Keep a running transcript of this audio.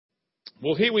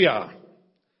Well, here we are.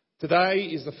 Today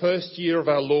is the first year of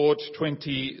our Lord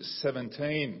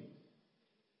 2017.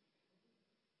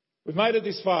 We've made it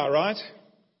this far, right?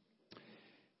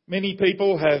 Many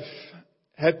people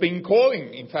have been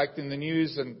calling, in fact, in the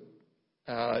news and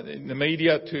in the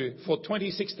media for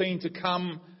 2016 to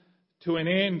come to an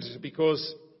end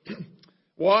because,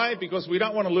 why? Because we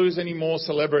don't want to lose any more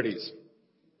celebrities.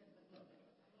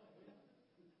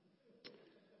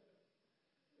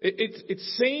 It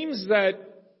seems that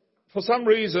for some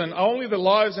reason only the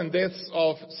lives and deaths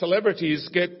of celebrities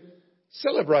get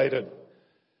celebrated.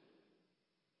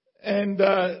 And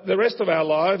the rest of our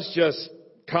lives just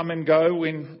come and go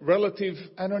in relative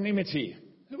anonymity.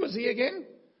 Who was he again?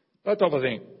 That type of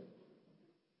thing.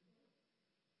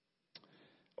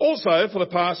 Also, for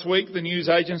the past week, the news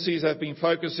agencies have been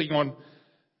focusing on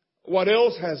what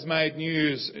else has made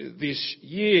news this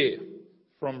year,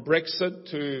 from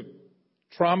Brexit to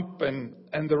Trump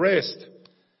and the rest.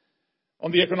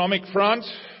 On the economic front,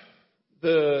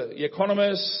 the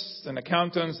economists and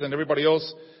accountants and everybody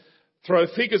else throw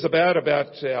figures about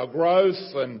our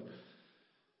growth and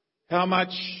how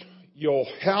much your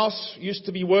house used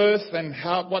to be worth and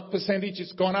what percentage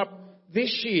it's gone up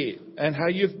this year and how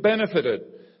you've benefited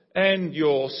and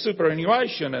your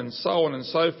superannuation and so on and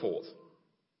so forth.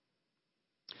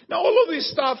 Now, all of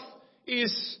this stuff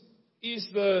is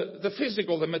the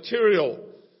physical, the material,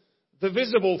 the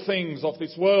visible things of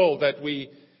this world that we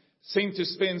seem to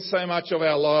spend so much of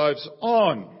our lives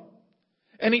on.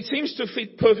 And it seems to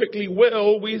fit perfectly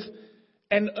well with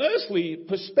an earthly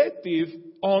perspective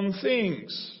on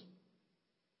things.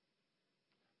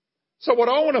 So what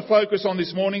I want to focus on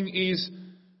this morning is,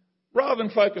 rather than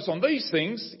focus on these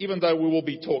things, even though we will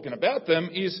be talking about them,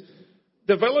 is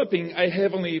developing a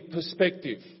heavenly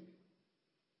perspective.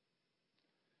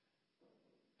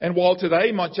 And while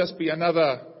today might just be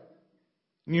another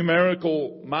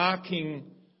numerical marking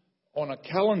on a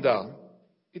calendar,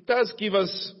 it does give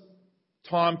us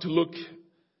time to look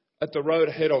at the road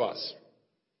ahead of us.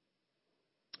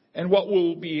 And what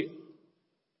will be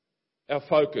our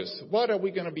focus? What are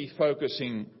we going to be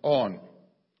focusing on?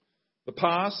 The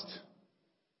past,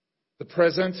 the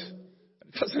present.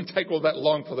 It doesn't take all that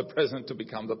long for the present to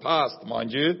become the past,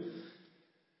 mind you.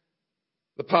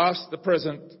 The past, the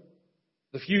present,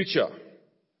 the future.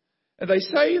 And they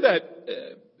say that,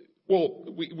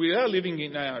 we are living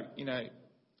in a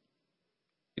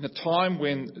time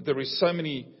when there is so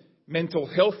many mental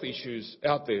health issues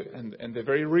out there, and they're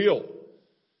very real.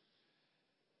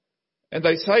 And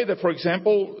they say that, for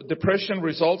example, depression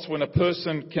results when a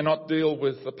person cannot deal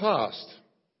with the past.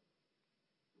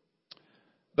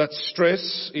 That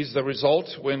stress is the result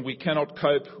when we cannot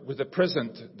cope with the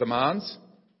present demands.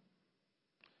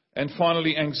 And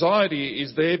finally, anxiety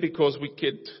is there because we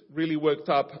get really worked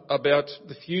up about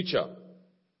the future,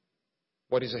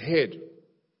 what is ahead.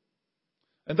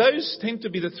 And those tend to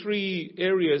be the three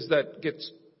areas that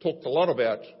gets talked a lot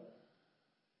about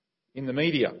in the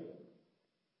media.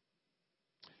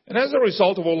 And as a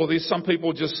result of all of this, some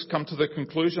people just come to the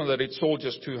conclusion that it's all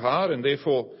just too hard, and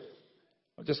therefore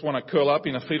I just want to curl up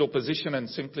in a fetal position and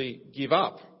simply give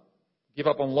up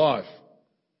on life.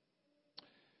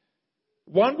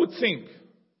 One would think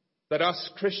that us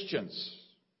Christians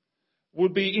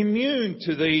would be immune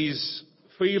to these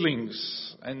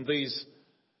feelings and these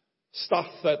stuff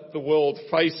that the world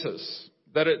faces,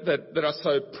 that are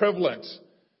so prevalent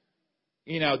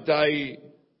in our day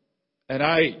and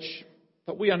age.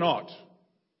 But we are not.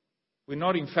 We're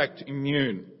not, in fact,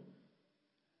 immune.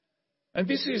 And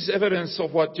this is evidence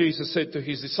of what Jesus said to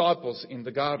his disciples in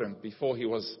the garden before he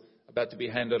was about to be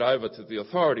handed over to the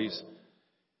authorities.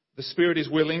 The spirit is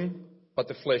willing, but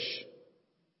the flesh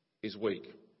is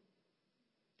weak.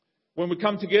 When we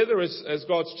come together as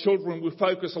God's children, we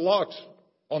focus a lot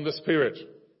on the spirit.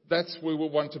 That's where we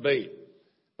want to be.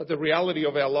 But the reality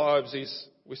of our lives is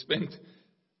we spend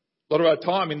a lot of our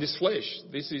time in this flesh.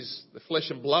 This is the flesh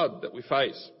and blood that we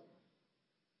face.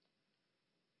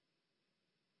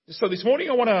 So this morning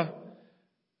I want to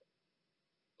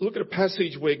look at a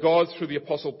passage where God, through the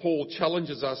Apostle Paul,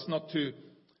 challenges us not to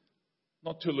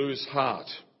lose heart.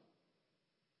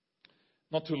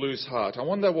 Not to lose heart. I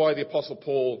wonder why the Apostle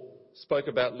Paul spoke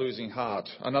about losing heart.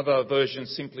 Another version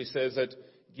simply says that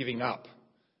giving up.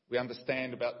 We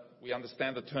understand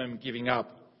the term giving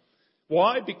up.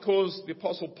 Why? Because the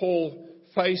Apostle Paul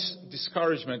faced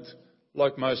discouragement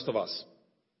like most of us.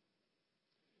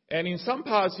 And in some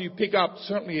parts you pick up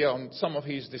certainly on some of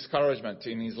his discouragement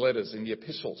in his letters, in the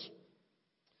epistles.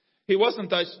 He wasn't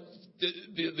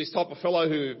this type of fellow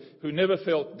who never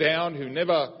felt down, who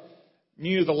never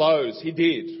knew the lows. He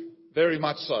did, very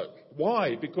much so.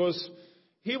 Why? Because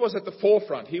He was at the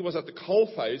forefront. He was at the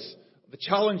coalface of the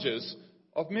challenges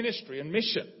of ministry and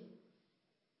mission.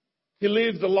 He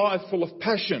lived a life full of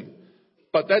passion,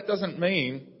 but that doesn't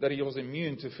mean that he was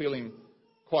immune to feeling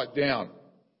quite down.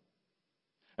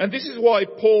 And this is why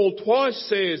Paul twice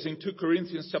says in 2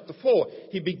 Corinthians chapter 4,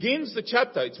 he begins the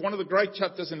chapter, it's one of the great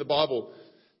chapters in the Bible,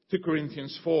 2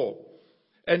 Corinthians 4.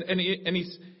 And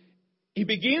he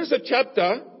begins the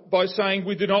chapter by saying,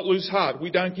 we do not lose heart, we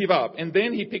don't give up. And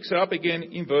then he picks it up again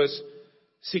in verse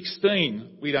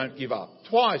 16, we don't give up.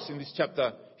 Twice in this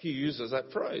chapter he uses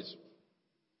that phrase.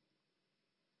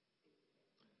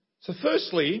 So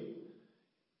firstly,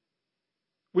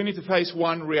 we need to face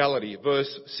one reality,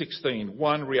 verse 16,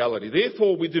 one reality.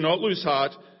 Therefore we do not lose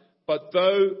heart, but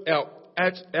though our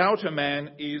outer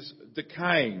man is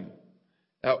decaying.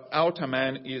 Our outer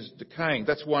man is decaying.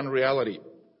 That's one reality.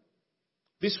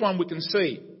 This one we can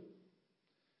see.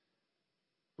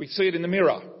 We see it in the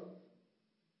mirror,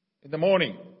 in the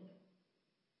morning.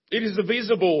 It is the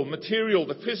visible, material,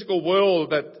 the physical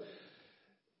world that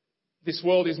this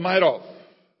world is made of.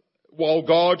 While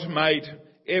God made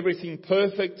everything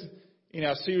perfect in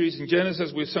our series in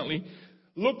Genesis, we've certainly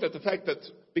looked at the fact that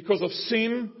because of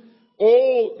sin,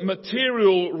 all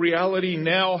material reality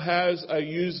now has a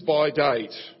use-by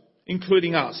date,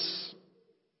 including us.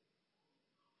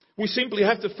 We simply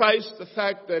have to face the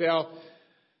fact that our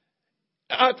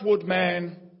outward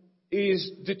man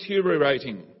is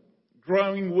deteriorating,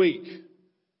 growing weak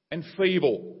and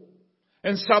feeble,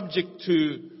 and subject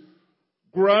to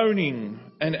groaning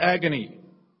and agony.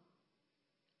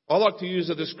 I like to use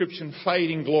the description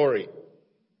fading glory.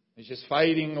 It's just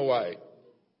fading away.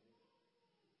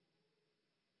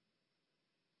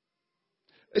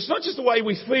 It's not just the way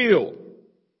we feel.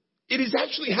 It is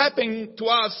actually happening to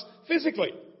us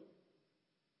physically.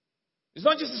 It's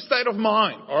not just a state of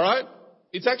mind, all right?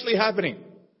 It's actually happening.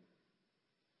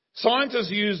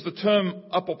 Scientists use the term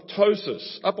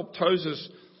apoptosis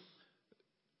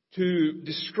to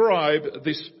describe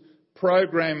this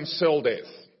programmed cell death.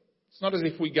 It's not as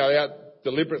if we go out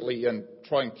deliberately and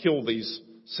try and kill these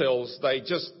cells. They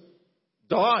just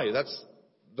die.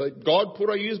 God put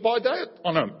a use-by date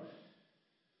on them.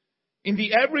 In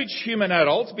the average human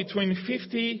adult, between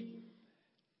 50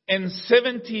 and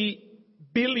 70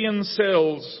 billion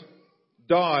cells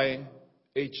die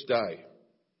each day.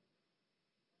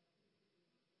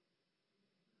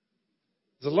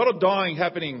 There's a lot of dying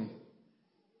happening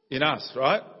in us,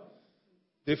 right?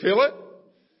 Do you feel it?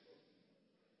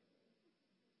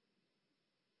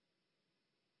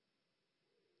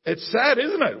 It's sad,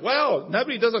 isn't it? Wow,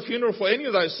 nobody does a funeral for any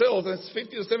of those cells. That's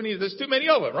 50 or 70. There's too many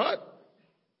of them, right?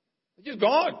 They're just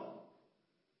gone.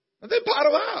 And they're part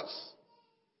of us.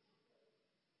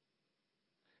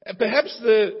 And perhaps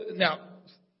now,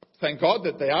 thank God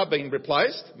that they are being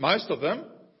replaced, most of them.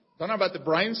 Don't know about the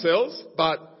brain cells,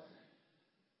 but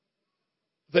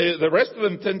the rest of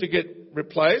them tend to get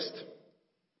replaced.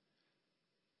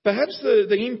 Perhaps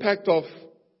the impact of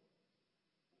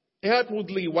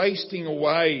outwardly wasting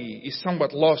away is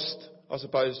somewhat lost, I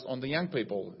suppose, on the young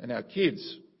people and our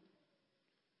kids,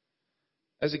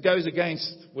 as it goes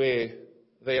against where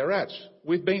they are at.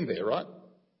 We've been there, right?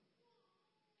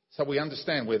 So we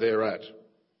understand where they're at.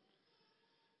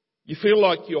 You feel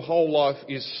like your whole life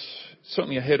is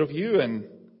certainly ahead of you and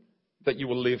that you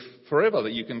will live forever,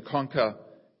 that you can conquer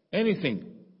anything.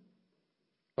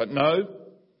 But no,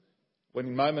 when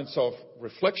in moments of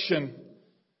reflection,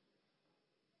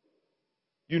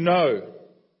 you know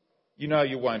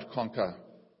you won't conquer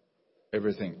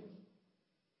everything.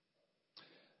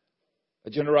 A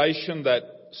generation that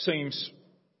seems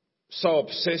so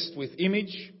obsessed with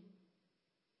image,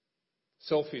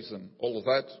 selfies and all of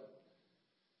that.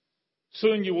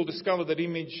 Soon you will discover that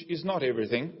image is not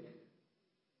everything.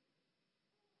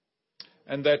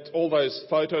 And that all those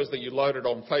photos that you loaded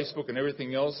on Facebook and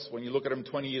everything else, when you look at them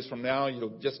 20 years from now,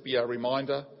 it'll just be a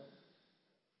reminder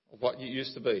of what you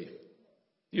used to be.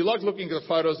 Do you like looking at the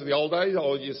photos of the old days,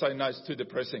 or you say, no, it's too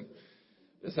depressing?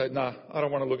 You say, no, I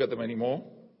don't want to look at them anymore.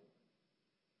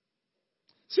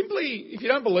 Simply, if you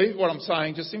don't believe what I'm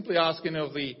saying, just simply ask any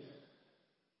of the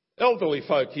elderly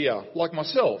folk here, like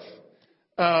myself,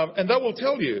 and they will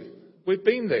tell you, we've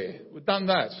been there, we've done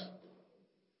that.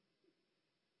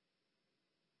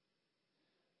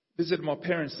 Visited my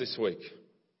parents this week.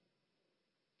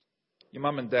 Your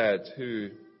mum and dad who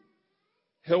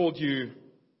held you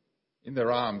in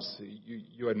their arms.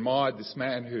 You admired this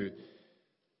man who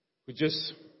could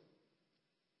just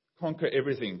conquer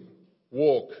everything,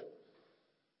 walk,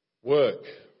 work,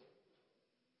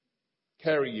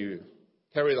 carry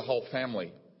the whole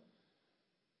family,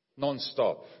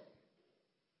 non-stop.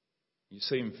 You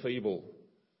see him feeble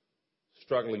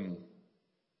struggling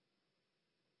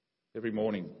every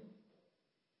morning.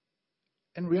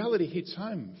 And reality hits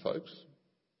home, folks.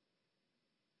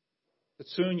 That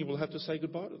soon you will have to say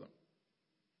goodbye to them.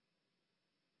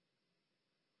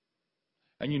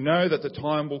 And you know that the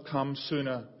time will come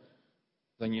sooner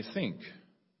than you think.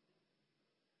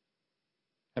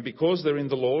 And because they're in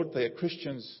the Lord, they are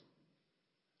Christians,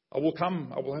 I will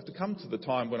have to come to the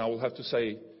time when I will have to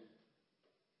say,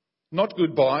 not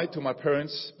goodbye to my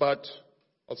parents, but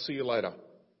I'll see you later.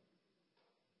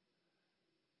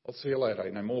 I'll see you later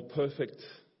in a more perfect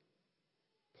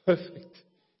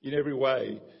in every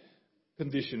way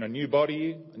condition, a new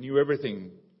body, a new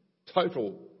everything,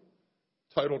 total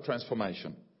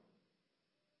transformation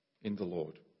in the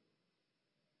Lord.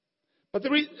 But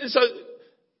there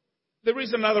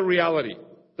is another reality.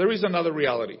 There is another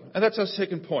reality. And that's our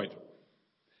second point.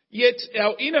 Yet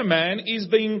our inner man is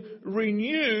being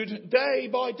renewed day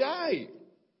by day.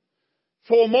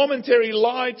 For momentary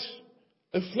light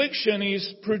affliction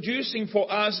is producing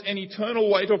for us an eternal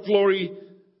weight of glory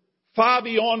far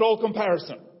beyond all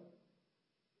comparison.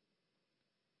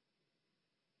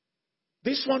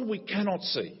 This one we cannot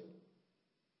see.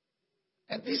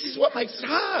 And this is what makes it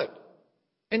hard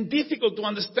and difficult to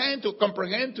understand, to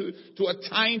comprehend, to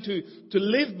attain, to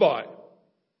live by.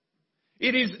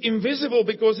 It is invisible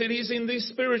because it is in this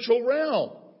spiritual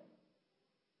realm.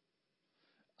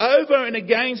 Over and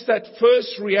against that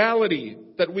first reality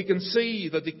that we can see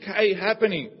the decay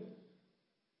happening,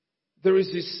 there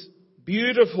is this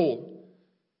beautiful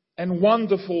and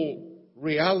wonderful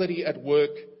reality at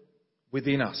work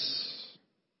within us.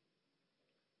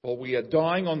 While we are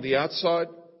dying on the outside,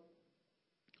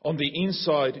 on the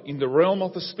inside, in the realm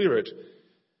of the Spirit,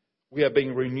 we are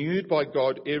being renewed by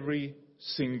God every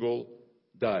single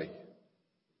day.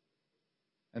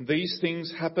 And these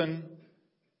things happen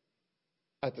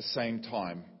at the same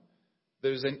time.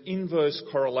 There is an inverse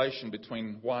correlation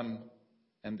between one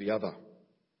and the other.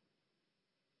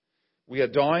 We are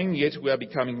dying, yet we are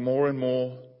becoming more and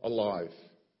more alive.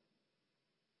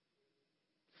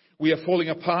 We are falling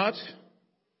apart,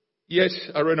 yet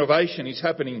a renovation is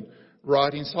happening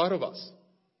right inside of us.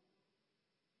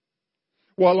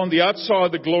 While on the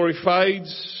outside the glory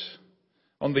fades,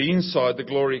 on the inside the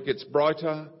glory gets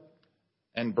brighter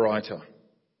and brighter.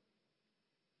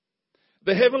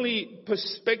 The heavenly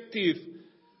perspective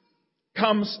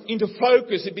comes into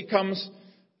focus. It becomes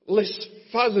less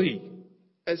fuzzy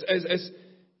as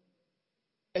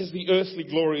the earthly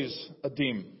glories are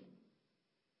dim.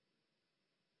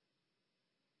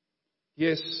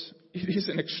 Yes, it is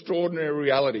an extraordinary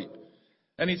reality.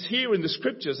 And it's here in the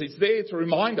scriptures. It's there to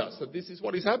remind us that this is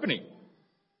what is happening.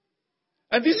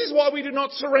 And this is why we do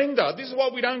not surrender. This is why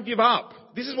we don't give up.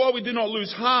 This is why we do not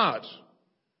lose heart.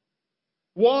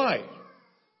 Why?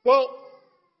 Well,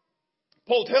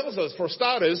 Paul tells us, for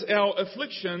starters, our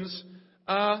afflictions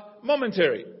are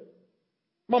momentary.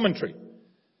 Momentary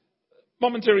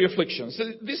afflictions.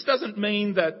 This doesn't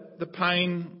mean that the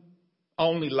pain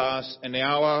only lasts an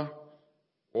hour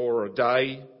or a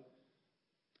day.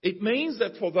 It means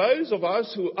that for those of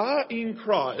us who are in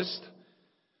Christ,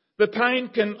 the pain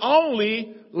can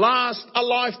only last a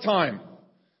lifetime.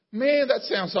 Man, that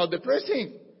sounds so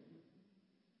depressing.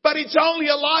 But it's only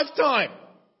a lifetime.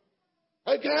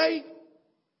 Okay?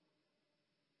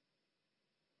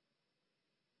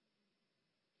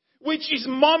 Which is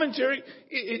momentary.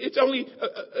 It's only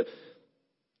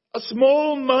a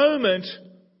small moment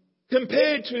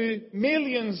compared to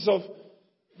millions of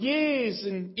years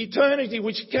in eternity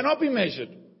which cannot be measured.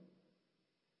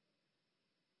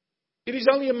 It is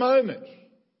only a moment.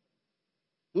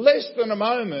 Less than a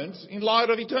moment in light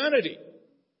of eternity.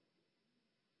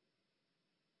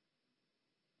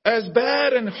 As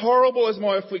bad and horrible as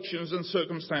my afflictions and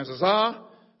circumstances are,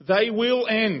 they will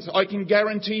end. I can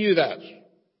guarantee you that.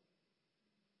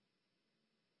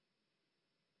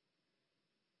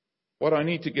 What I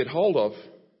need to get hold of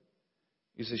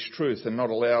is this truth and not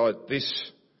allow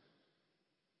these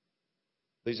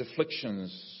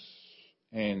afflictions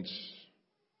and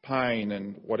pain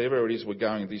and whatever it is we're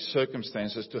going, these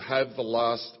circumstances, to have the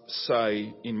last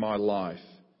say in my life.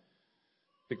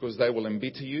 Because they will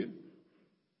embitter you.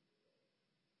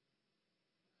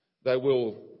 They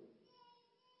will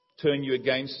turn you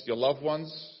against your loved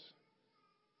ones,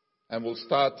 and it will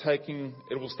start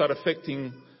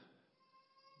affecting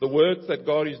the work that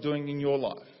God is doing in your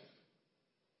life.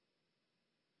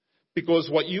 Because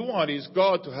what you want is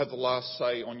God to have the last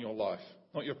say on your life,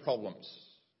 not your problems,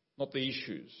 not the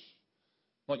issues,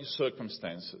 not your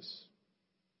circumstances.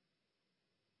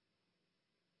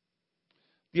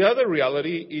 The other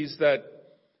reality is that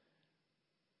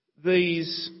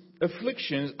these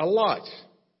afflictions are light.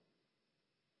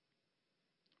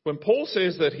 When Paul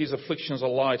says that his afflictions are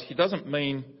light, he doesn't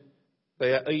mean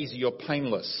they are easy or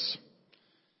painless.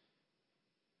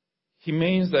 He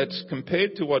means that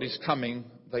compared to what is coming,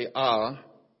 they are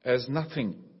as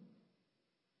nothing.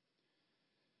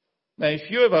 Now,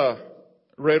 if you ever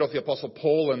read of the Apostle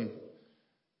Paul and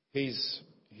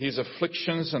his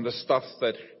afflictions and the stuff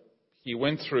that he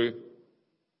went through,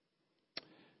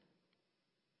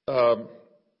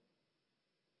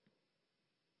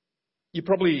 you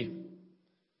probably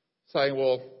say,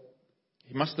 well,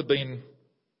 he must have been,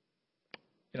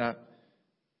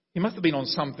 he must have been on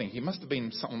something. He must have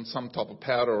been on some type of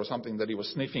powder or something that he was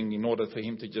sniffing in order for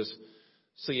him to just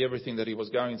see everything that he was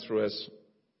going through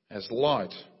as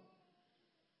light.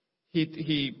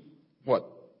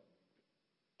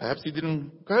 Perhaps he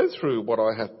didn't go through what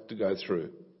I had to go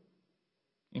through.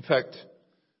 In fact,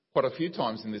 quite a few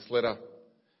times in this letter,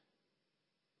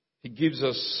 he gives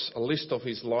us a list of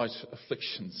his light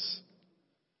afflictions.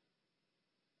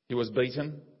 He was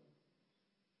beaten.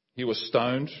 He was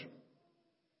stoned.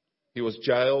 He was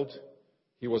jailed.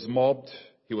 He was mobbed.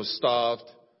 He was starved.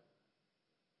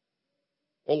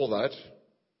 All of that.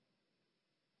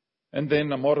 And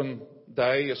then a modern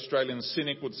day Australian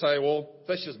cynic would say, well,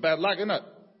 that's just bad luck, isn't it?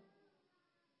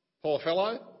 Poor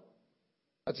fellow.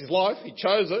 That's his life. He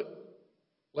chose it.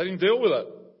 Let him deal with it.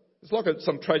 It's like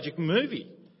some tragic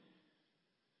movie.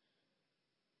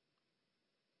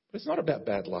 But it's not about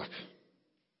bad luck.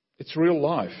 It's real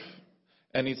life.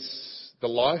 And it's the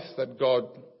life that God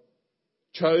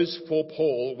chose for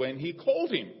Paul when he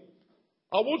called him.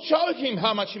 I will show him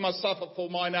how much he must suffer for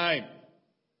my name.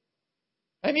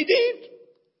 And he did.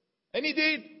 And he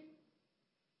did.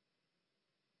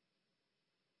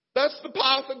 That's the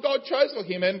path that God chose for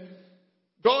him. And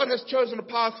God has chosen a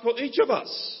path for each of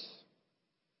us.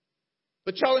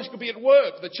 The challenge could be at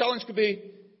work. The challenge could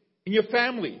be in your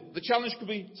family. The challenge could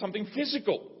be something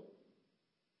physical.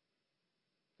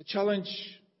 The challenge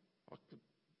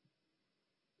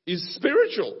is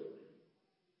spiritual.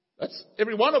 That's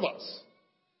every one of us.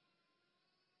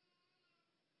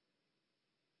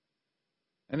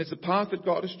 And it's a path that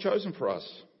God has chosen for us.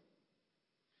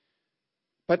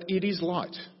 But it is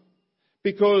light.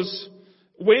 Because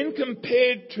when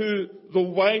compared to the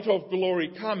weight of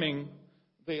glory coming,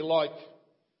 they're like,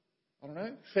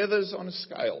 feathers on a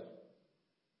scale.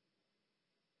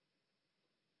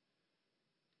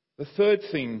 The third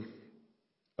thing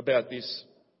about this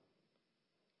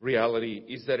reality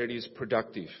is that it is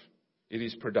productive. It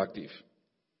is productive.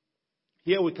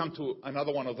 Here we come to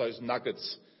another one of those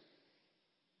nuggets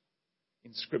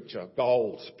in Scripture.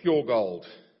 Gold, pure gold.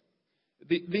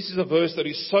 This is a verse that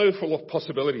is so full of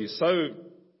possibilities. So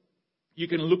you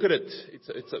can look at it.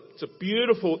 It's a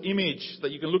beautiful image that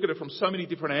you can look at it from so many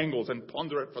different angles and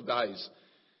ponder it for days.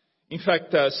 In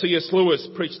fact, C.S. Lewis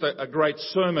preached a great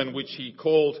sermon which he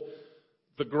called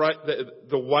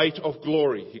the weight of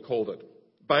glory, he called it,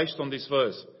 based on this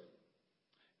verse.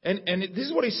 And this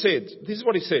is what he said. This is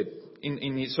what he said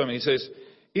in his sermon. He says,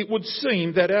 it would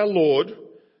seem that our Lord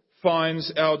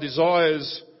finds our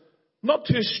desires not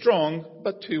too strong,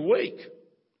 but too weak.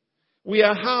 We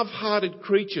are half-hearted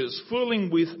creatures, fooling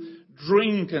with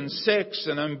drink and sex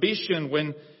and ambition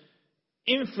when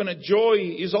infinite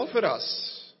joy is offered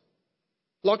us.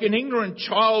 Like an ignorant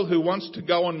child who wants to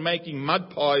go on making mud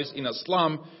pies in a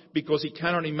slum because he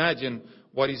cannot imagine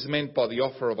what is meant by the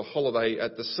offer of a holiday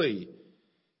at the sea.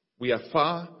 We are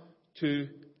far too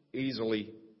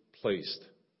easily pleased.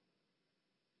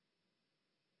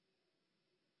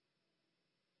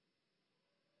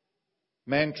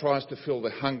 Man tries to fill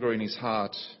the hunger in his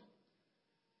heart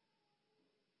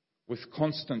with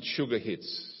constant sugar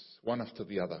hits, one after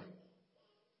the other.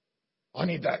 I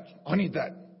need that. I need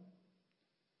that.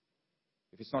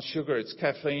 If it's not sugar, it's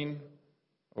caffeine,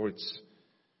 or it's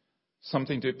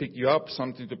something to pick you up,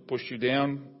 something to push you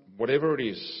down, whatever it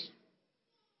is.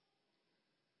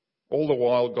 All the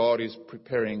while, God is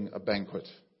preparing a banquet.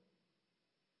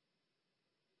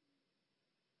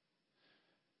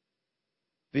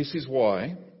 This is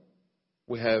why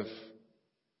we have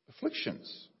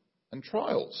afflictions and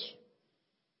trials.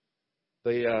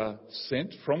 They are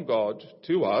sent from God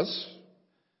to us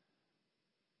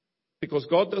because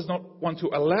God does not want to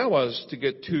allow us to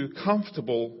get too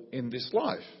comfortable in this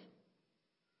life.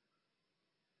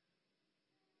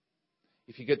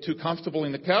 If you get too comfortable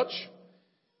in the couch,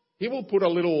 He will put a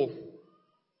little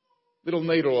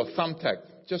needle or thumbtack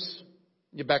just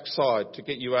in your backside to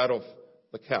get you out of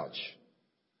the couch.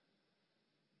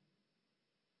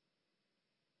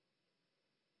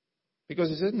 Because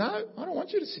He said, no, I don't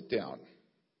want you to sit down.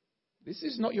 This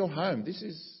is not your home. This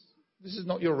is This is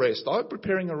not your rest. I'm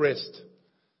preparing a rest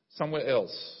somewhere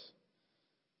else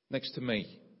next to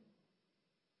me.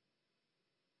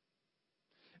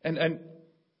 And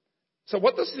so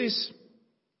what does this...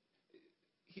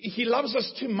 He loves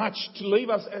us too much to leave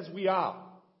us as we are.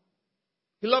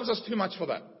 He loves us too much for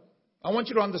that. I want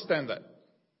you to understand that.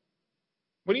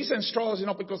 When he sends trials, it's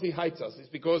not because he hates us. It's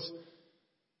because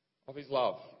of his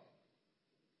love.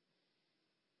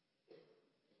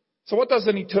 So what does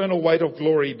an eternal weight of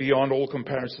glory beyond all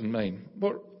comparison mean?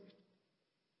 Well,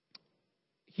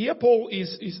 here Paul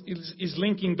is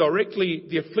linking directly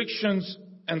the afflictions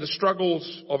and the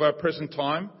struggles of our present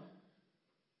time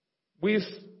with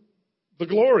the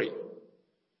glory.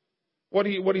 What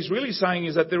he's really saying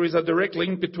is that there is a direct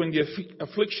link between the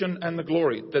affliction and the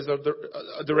glory. There's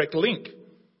a direct link.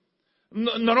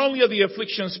 Not only are the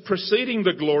afflictions preceding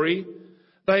the glory,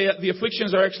 the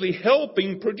afflictions are actually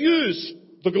helping produce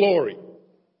the glory.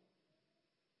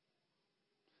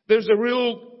 There's a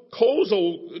real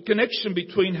causal connection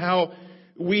between how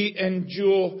we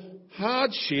endure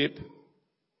hardship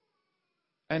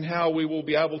and how we will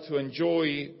be able to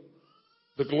enjoy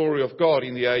the glory of God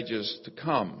in the ages to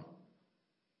come.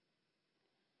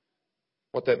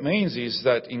 What that means is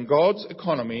that in God's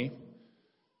economy,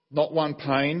 not one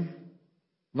pain,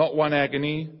 not one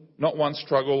agony, not one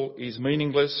struggle is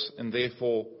meaningless and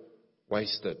therefore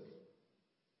wasted.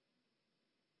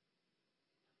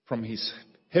 From his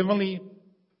heavenly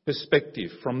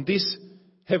perspective, from this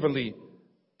heavenly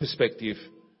perspective,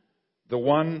 the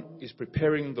one is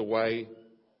preparing the way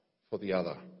for the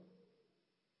other.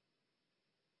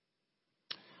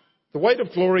 The weight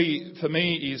of glory for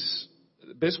me is,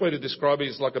 the best way to describe it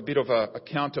is like a bit of a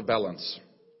counterbalance.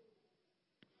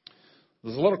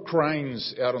 There's a lot of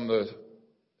cranes out on the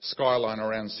skyline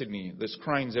around Sydney. There's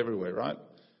cranes everywhere, right?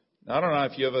 Now, I don't know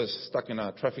if you ever stuck in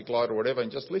a traffic light or whatever and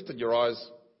just lifted your eyes,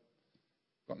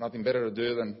 got nothing better to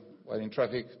do than wait in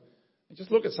traffic, and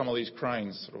just look at some of these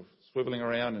cranes sort of swiveling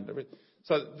around and everything.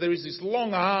 So there is this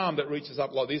long arm that reaches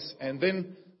up like this, and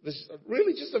then there's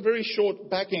really just a very short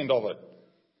back end of it.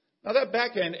 Now that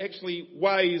back end actually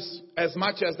weighs as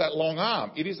much as that long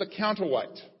arm. It is a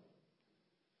counterweight.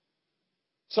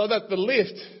 So that the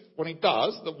lift, when it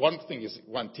does, the one thing is it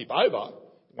won't tip over,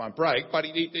 it won't break, but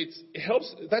it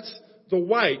helps. That's the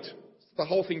weight. The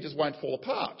whole thing just won't fall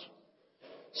apart.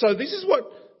 So this is what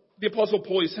the Apostle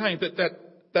Paul is saying,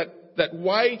 that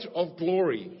weight of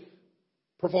glory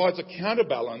provides a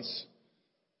counterbalance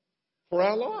for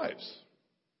our lives.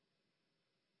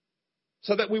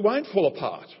 So that we won't fall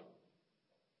apart.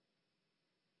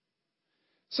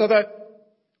 So that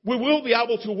we will be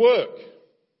able to work,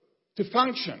 to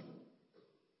function.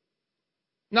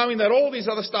 Knowing that all these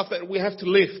other stuff that we have to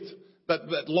lift,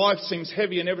 that life seems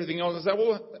heavy and everything else, I say,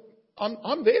 well,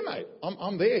 I'm there, mate.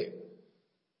 I'm there.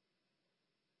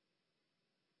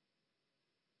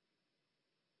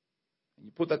 And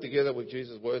you put that together with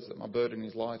Jesus' words that my burden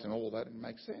is light and all of that, and it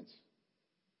makes sense.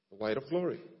 The weight of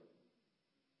glory.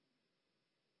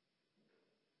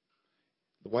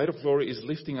 The weight of glory is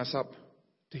lifting us up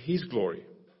to his glory.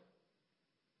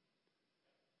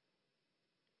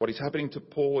 What is happening to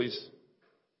Paul is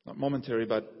not momentary,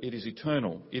 but it is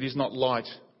eternal. It is not light,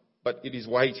 but it is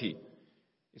weighty.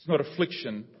 It's not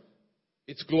affliction,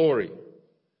 it's glory.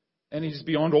 And it is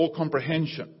beyond all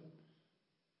comprehension.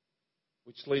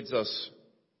 Which leads us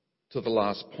to the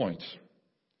last point,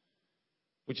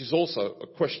 which is also a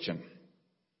question.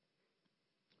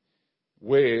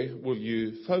 Where will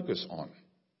you focus on?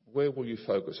 Where will you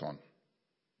focus on?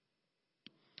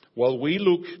 Well, we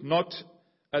look not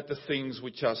at the things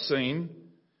which are seen,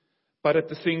 but at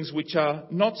the things which are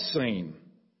not seen.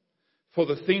 For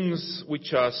the things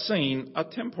which are seen are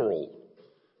temporal,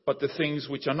 but the things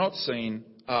which are not seen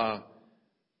are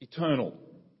eternal.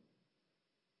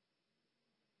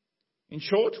 In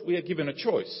short, we are given a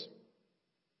choice.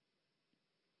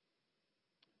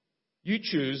 You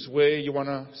choose where you want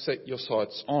to set your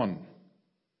sights on.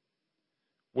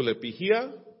 Will it be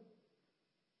here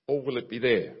or will it be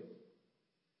there?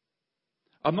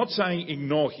 I'm not saying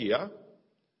ignore here.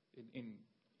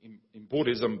 In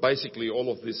Buddhism, basically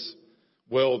all of this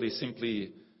world is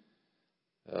simply,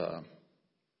 it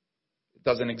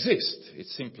doesn't exist.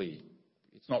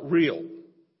 It's not real.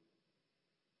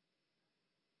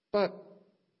 But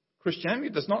Christianity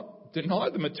does not deny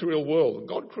the material world.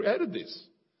 God created this.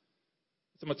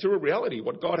 It's a material reality.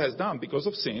 What God has done because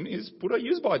of sin is put a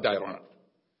use-by date on it.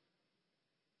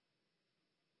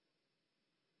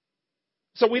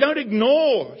 So we don't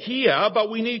ignore here,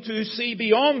 but we need to see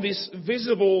beyond this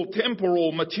visible,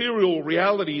 temporal, material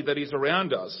reality that is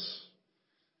around us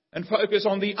and focus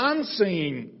on the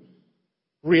unseen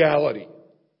reality.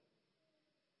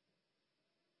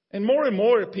 And more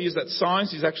it appears that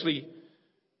science is actually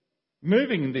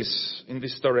moving in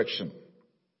this direction.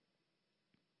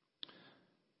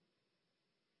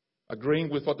 Agreeing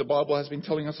with what the Bible has been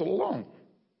telling us all along.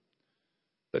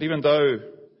 That even though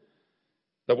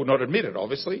they would not admit it,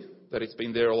 obviously, that it's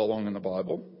been there all along in the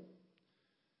Bible,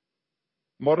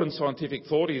 modern scientific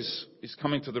thought is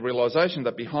coming to the realization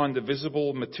that behind the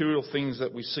visible material things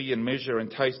that we see and measure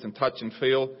and taste and touch and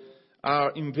feel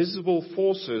are invisible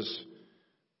forces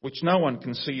which no one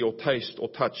can see or taste or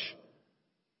touch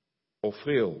or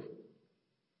feel.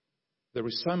 There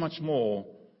is so much more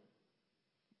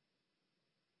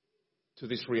to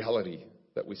this reality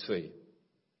that we see.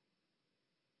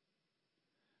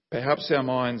 Perhaps our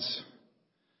minds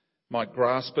might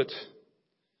grasp it,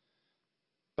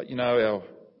 but our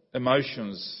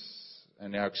emotions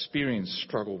and our experience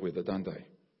struggle with it, don't they?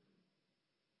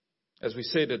 As we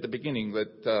said at the beginning,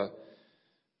 that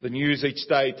the news each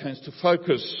day tends to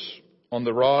focus on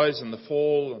the rise and the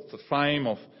fall of the fame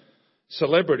of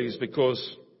celebrities,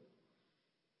 because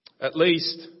at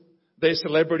least they're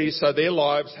celebrities, so their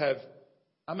lives have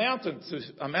amounted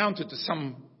to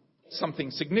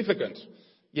something significant.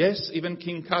 Yes, even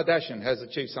Kim Kardashian has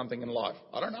achieved something in life.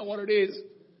 I don't know what it is,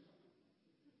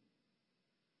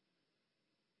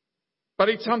 but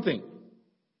it's something.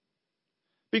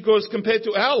 Because compared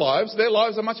to our lives, their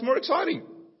lives are much more exciting.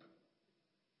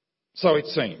 So it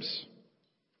seems.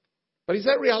 But is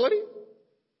that reality?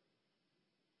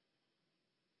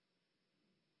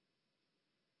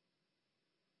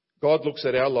 God looks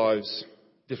at our lives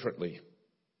differently.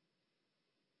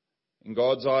 In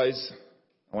God's eyes,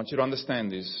 I want you to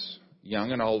understand this,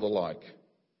 young and old alike.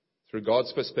 Through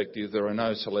God's perspective, there are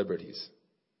no celebrities.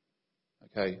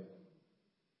 Okay?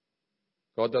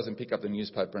 God doesn't pick up the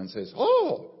newspaper and says,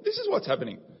 "Oh, this is what's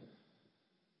happening."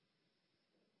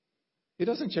 He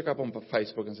doesn't check up on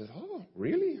Facebook and says, "Oh,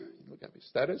 really? You look at your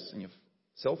status and your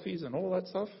selfies and all that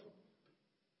stuff.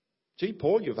 Gee,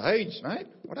 Paul, you've aged, mate.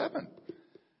 What happened?"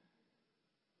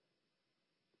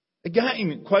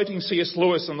 Again, quoting C.S.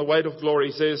 Lewis on The Weight of Glory,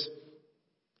 he says,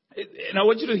 and I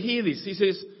want you to hear this. He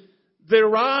says,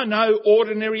 "There are no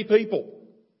ordinary people.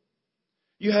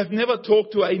 You have never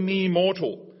talked to a mere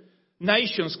mortal.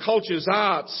 Nations, cultures,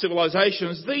 arts,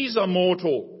 civilizations, these are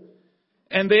mortal.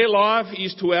 And their life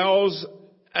is to ours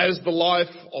as the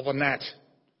life of a gnat.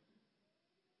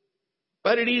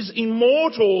 But it is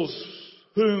immortals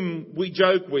whom we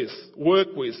joke with,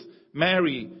 work with,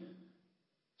 marry,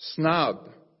 snub,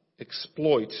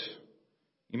 exploit,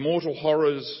 immortal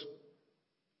horrors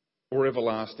or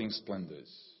everlasting splendours."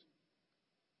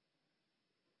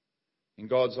 In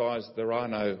God's eyes, there are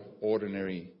no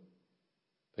ordinary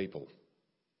people.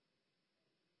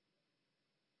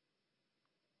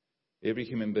 Every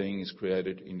human being is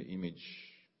created in the image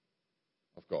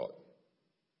of God.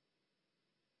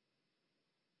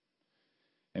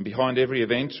 And behind every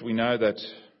event, we know that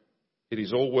it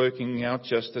is all working out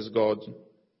just as God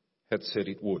had said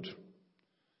it would.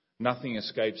 Nothing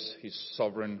escapes his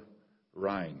sovereign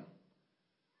reign.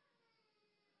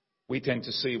 We tend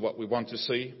to see what we want to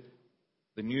see.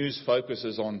 The news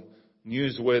focuses on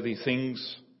newsworthy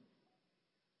things,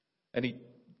 and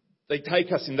they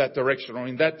take us in that direction or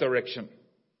in that direction.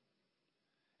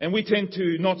 And we tend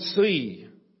to not see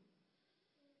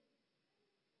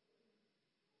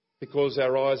because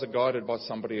our eyes are guided by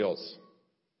somebody else.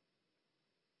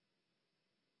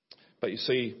 But you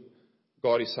see,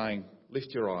 God is saying,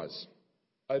 lift your eyes,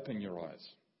 open your eyes.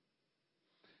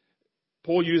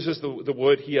 Paul uses the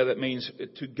word here that means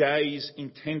to gaze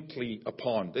intently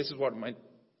upon. This is what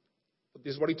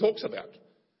he talks about.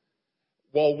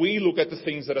 While we look at the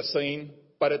things that are seen,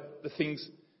 but at the things,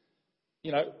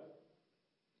 we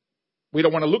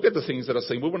don't want to look at the things that are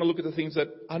seen. We want to look at the things that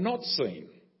are not seen.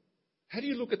 How do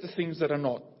you look at the things that are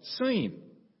not seen?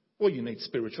 Well, you need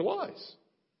spiritual eyes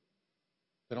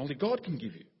that only God can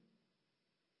give you.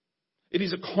 It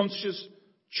is a conscious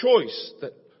choice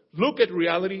that look at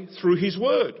reality through His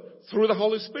Word, through the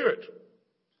Holy Spirit.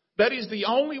 That is the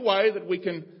only way that we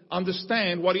can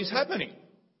understand what is happening.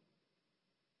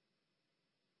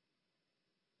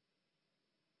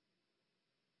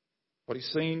 What is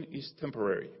seen is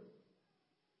temporary.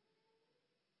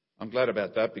 I'm glad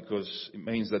about that because it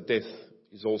means that death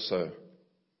is also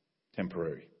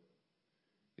temporary.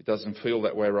 It doesn't feel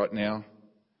that way right now,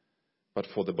 but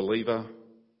for the believer,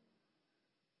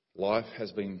 life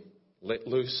has been let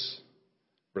loose,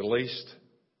 released,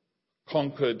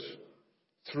 conquered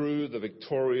through the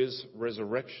victorious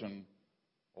resurrection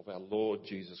of our Lord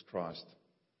Jesus Christ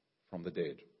from the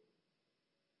dead.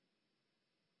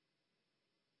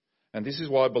 And this is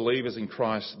why believers in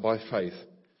Christ by faith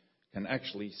can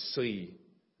actually see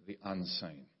the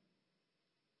unseen.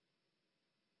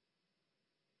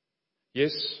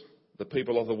 Yes, the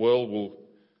people of the world will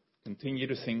continue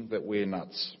to think that we're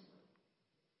nuts.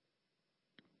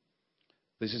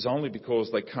 This is only because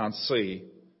they can't see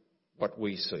what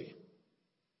we see.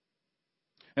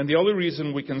 And the only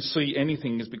reason we can see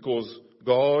anything is because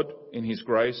God, in His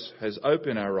grace, has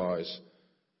opened our eyes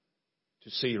to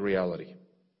see reality,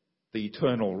 the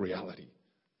eternal reality,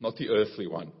 not the earthly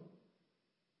one.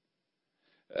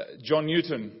 John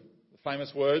Newton, the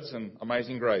famous words in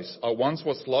Amazing Grace, I once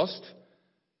was lost,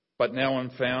 but now I'm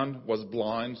found, was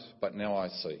blind, but now I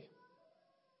see.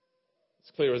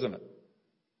 It's clear, isn't it?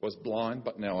 Was blind,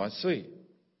 but now I see.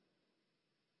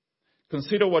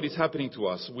 Consider what is happening to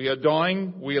us. We are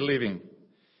dying, we are living.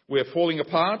 We are falling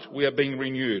apart, we are being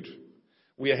renewed.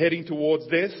 We are heading towards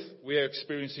death, we are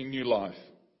experiencing new life.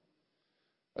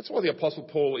 That's why the Apostle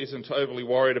Paul isn't overly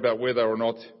worried about whether or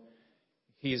not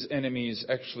his enemies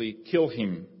actually kill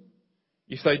him.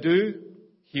 If they do,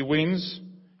 he wins.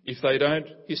 If they don't,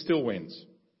 he still wins.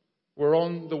 We're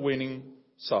on the winning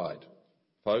side,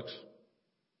 folks.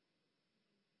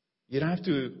 You don't have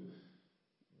to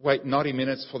wait 90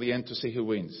 minutes for the end to see who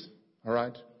wins. All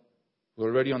right? We're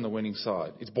already on the winning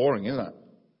side. It's boring, isn't it?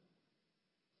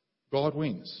 God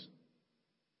wins.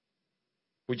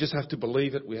 We just have to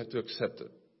believe it. We have to accept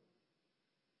it.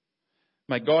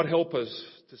 May God help us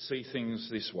to see things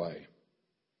this way.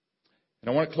 And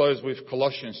I want to close with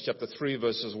Colossians chapter 3,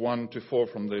 verses 1 to 4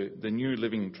 from the New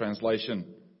Living Translation,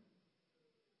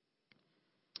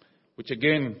 which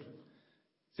again,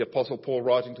 the Apostle Paul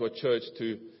writing to a church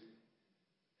to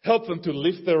help them to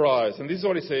lift their eyes. And this is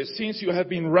what he says: since you have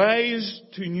been raised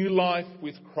to new life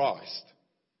with Christ,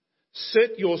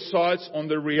 set your sights on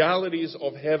the realities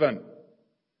of heaven,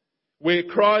 where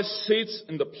Christ sits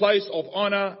in the place of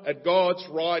honor at God's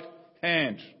right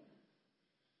hand.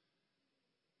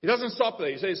 He doesn't stop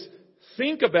there. He says,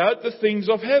 think about the things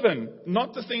of heaven,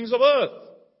 not the things of earth.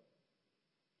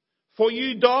 For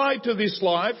you died to this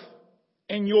life,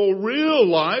 and your real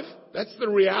life, that's the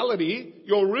reality,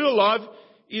 your real life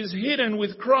is hidden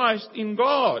with Christ in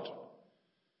God.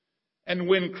 And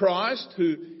when Christ,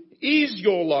 who is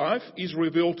your life, is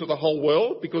revealed to the whole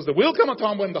world, because there will come a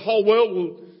time when the whole world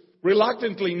will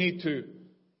reluctantly need to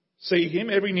see Him,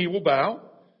 every knee will bow.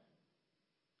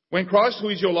 When Christ, who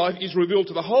is your life, is revealed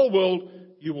to the whole world,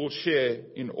 you will share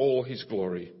in all His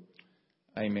glory.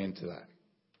 Amen to that.